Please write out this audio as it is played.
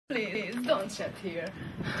Please, don't chat here.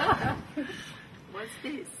 What's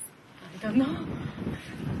this? I don't know.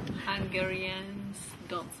 Hungarians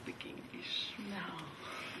don't speak English. No.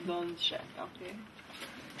 Don't chat, okay?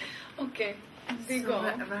 Okay, we So go.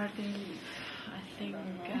 where do you live? I think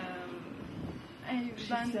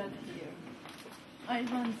She I said here.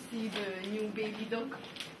 want to see the new baby dog.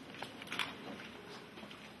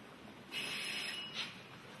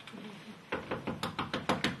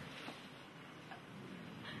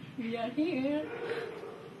 We are here.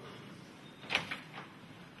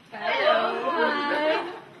 Hello. Hi.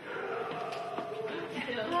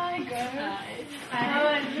 Hello. Hi, girls. Hi. How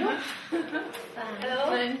are you? Hello.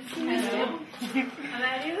 Fine. Hello. How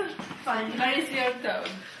are you? Fine. Where is your dog?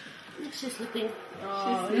 She's sleeping.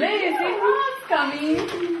 Oh, lazy. What's coming?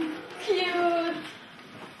 Cute.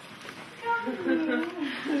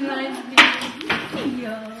 Nice baby.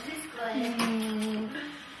 Yeah. She's quiet.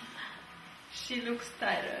 She looks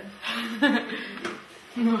tired.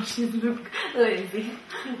 No, she looks lazy.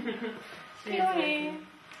 She's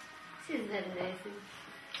She's very lazy.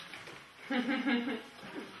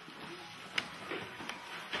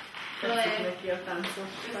 Tetszik neki a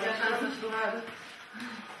táncos. Tetszik a táncos ruhádat?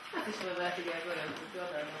 Hát is majd elfigyelj olyan, hogy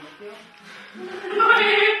jól elmondok, jó?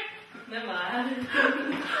 Nem áll.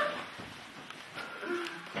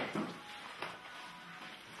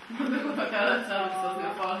 Oda kellett szállítszozni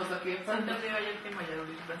a falhoz a képet. Szerintem mi egyébként magyarul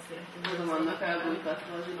is beszéltünk. Tudom, annak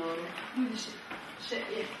elbújtatva a zsinóró.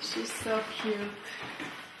 She's so cute.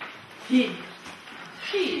 He.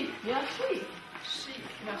 Yeah, she.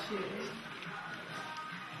 Yeah, she is.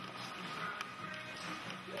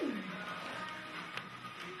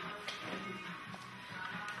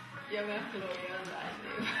 Ja, mert Florian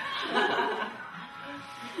lánynév.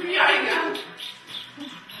 Ja, igen.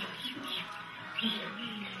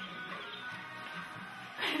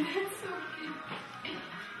 That's so cute.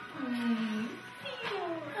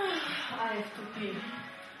 I have to pee.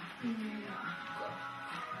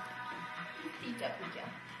 Tita kutya.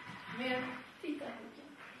 Miért? Tita kutya.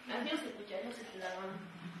 Hát Nyuszi kutya, Nyuszi-től van.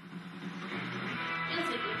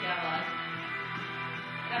 Nyuszi kutyával.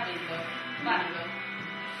 Rabítok. Vágok.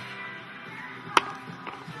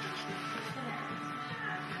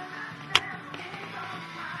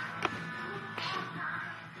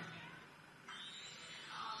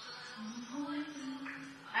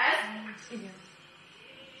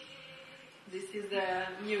 This is a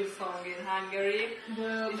new song in Hungary.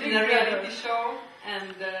 The This is a reality show,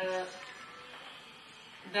 and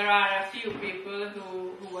there are a few people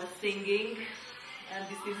who are singing, and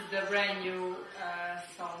this is the brand new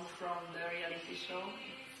song from the reality show.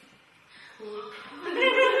 Cool.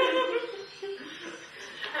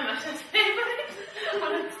 I'm a shit favorite.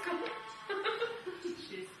 Let's go.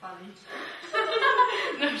 She's funny.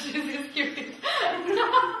 No, she's just cute.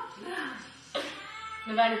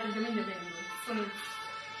 De várjatok, de mindjárt beindul. Szóval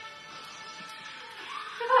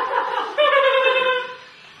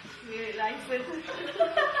Really likes it.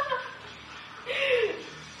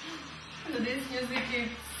 so this music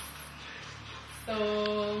is so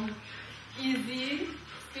easy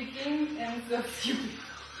speaking and so stupid.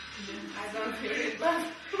 I don't hear it, but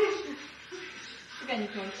Csak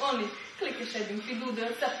ennyit mond. Only klikkesedünk. We do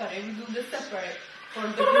the separate for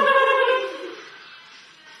the group.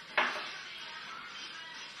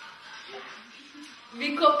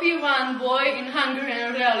 We copy one boy in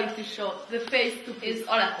Hungarian reality show. The face to is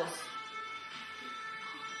Aletta.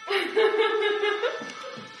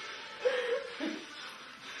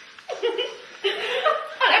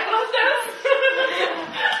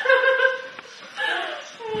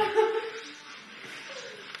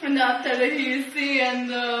 And after the HC and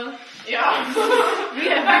yeah. we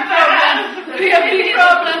have big problem. We have big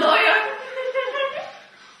problem.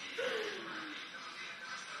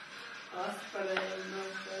 Azt felejtem,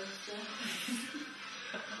 persze.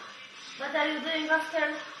 What are you doing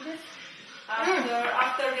after this?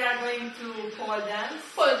 After we are going to pole dance.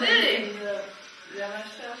 Pole dance? In the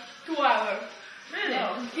Aleska. 2 hours. Really? No.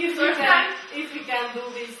 If we can do,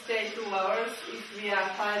 we stay 2 hours. If we are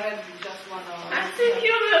tired, we just 1 hour. I think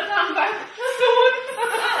you will come back soon.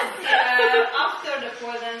 After the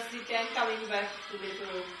pole dance, we can coming back to the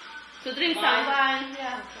group. To drink some wine,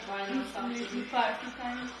 yeah. Wine or something. We party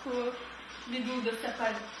kind of cool. We do the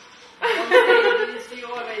separate. We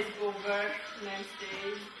always go work next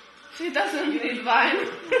day. She doesn't need wine.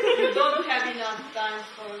 You don't have enough time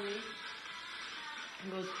for me.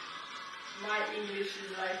 Good. My English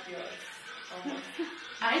is like yours. Almost.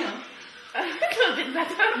 I know. A little bit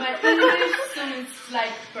better. My English sounds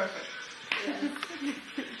like perfect.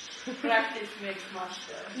 Yes. Practice makes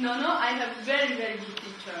master. No, I have very, very good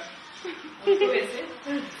teacher. Who is it?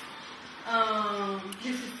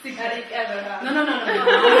 Like ever have. No. No.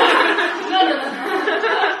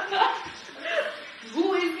 Who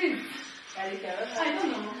is this? Like ever have. I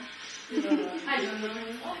don't know. You don't know. I don't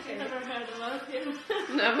know. Okay. Never heard about him.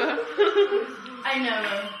 Never. I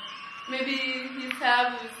never. Maybe his hair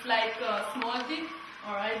is like a small dick,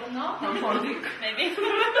 or I don't know. Small dick. Maybe.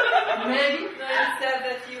 Maybe. No, you said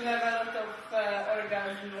that you have a lot of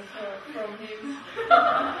orgasms from him.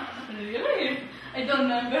 Really? I don't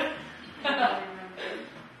remember. I remember.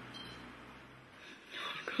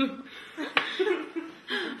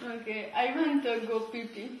 Okay, I want to go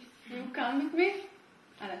pee-pee. You come with me?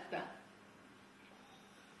 Aletta.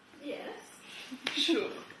 Yes. Sure,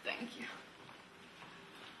 thank you.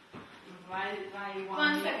 Why you want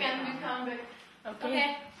 1 me to second, we come? come back.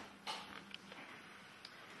 Okay.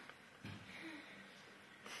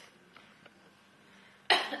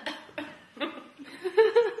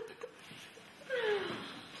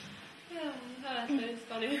 Aletta is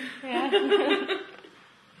funny.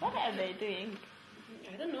 What are they doing?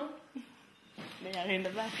 I don't know. They are in the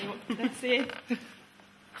bathroom. That's it.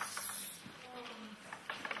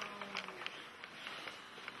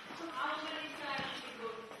 So how many times you go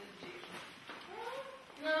to the gym?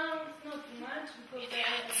 No, it's not too much because I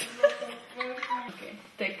have a lot of work. Okay,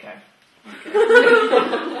 take care.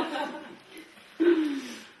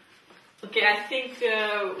 Okay, I think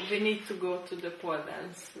we need to go to the pole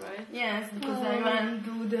dance, right? Yes, because I want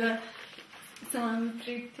to do some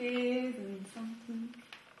tricks and something.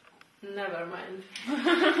 Never mind.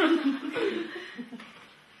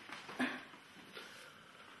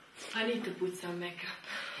 I need to put some makeup.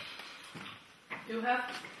 You have?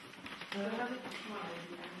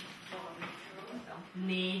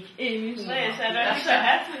 4. Én is. Nagyon szerves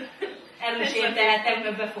lehet. Erről is én tehetek,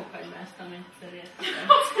 mert befoghagymáztam egyszer, értem.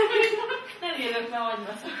 Nem jövök, mert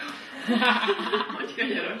hagymaszak. Hogy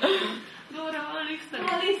könyörök. Dóra, van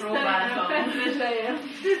liszteni? Próbáltam.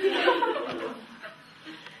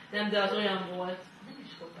 Nem, de az olyan volt. Nem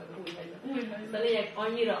is volt meg új hagyma. De a lényeg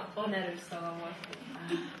annyira anerős szava volt.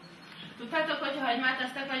 Tudtátok, hogy ha hagymát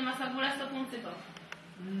tesztek, hagymaszagú lesz a puncitok?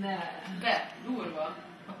 Ne. De, durva.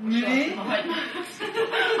 Mi?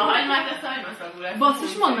 Ha hagymát tesz, hagymaszagú lesz.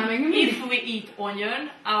 Basszus, mondd már meg, mi? If we eat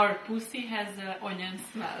onion, our pussy has an onion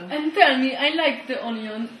smell. And tell me, I like the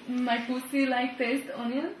onion. My pussy like taste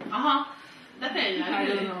onion. Aha, de tényleg. I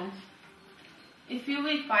don't know. If you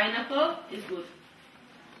eat pineapple, it's good.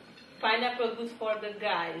 Pineapple good for the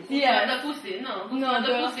guys. Yes. For the pussy, no. Good No, for the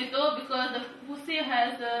the- pussy too, because the pussy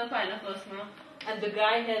has pineapple smell. And the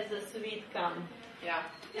guy has a sweet cum. Yeah.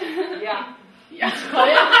 Yeah.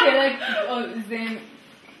 Hallják, tényleg az én...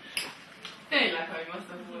 Tényleg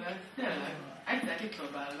hagymaszagú lesz. Tényleg. Egyszer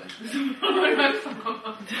kipróbálom ezt. Hogy megszagom.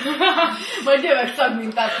 Vagy jövök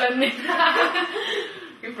szagmintát venni.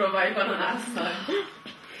 Kipróbáljuk ananásszal.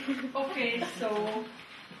 Okay, so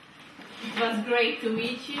it was great to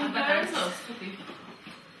meet you guys.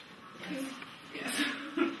 Yes.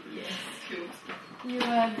 Yes. Cute. You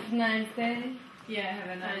have a nice day. Yeah, have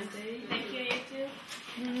a nice day. Thank you, you too.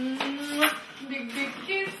 Big, big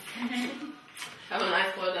kiss. Have a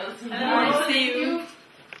nice pole dance. Bye. See you.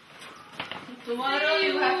 Tomorrow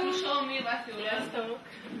you have to show me what you learned.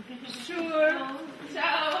 Sure.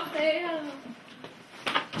 Ciao. Say hello.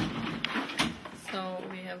 So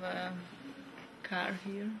we have a car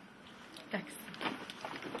here. Taxi.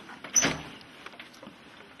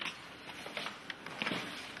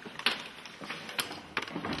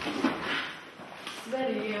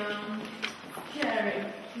 Very scary.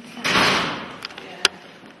 Yeah.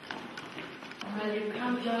 When you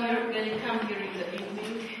come here in the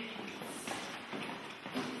evening,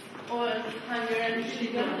 All hunger and you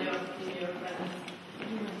sugar. in your friends.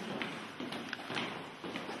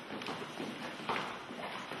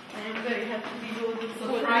 I am very happy we go to So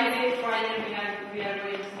Friday we are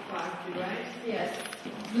going to party, right? Yes.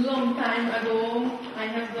 Long time ago, I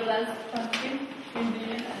have the last party.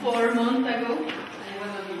 Indeed. 4 months ago. I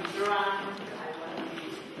want to be drunk. I want to be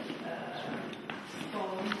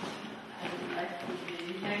stoned. I would like to be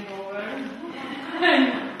hangover.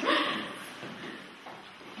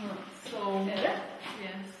 So yes.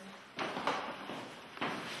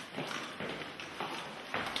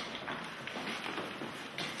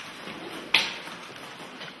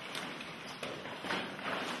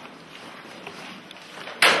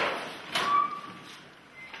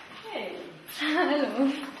 Hey.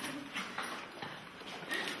 Hello.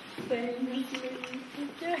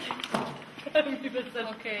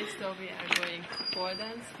 Okay, so we are going to pole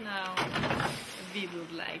dance now. We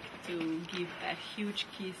would like to give a huge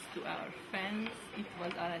kiss to our fans. It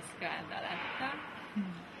was Aleska and Aletta.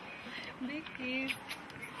 Big kiss.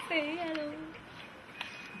 Say hello.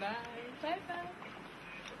 Bye. bye.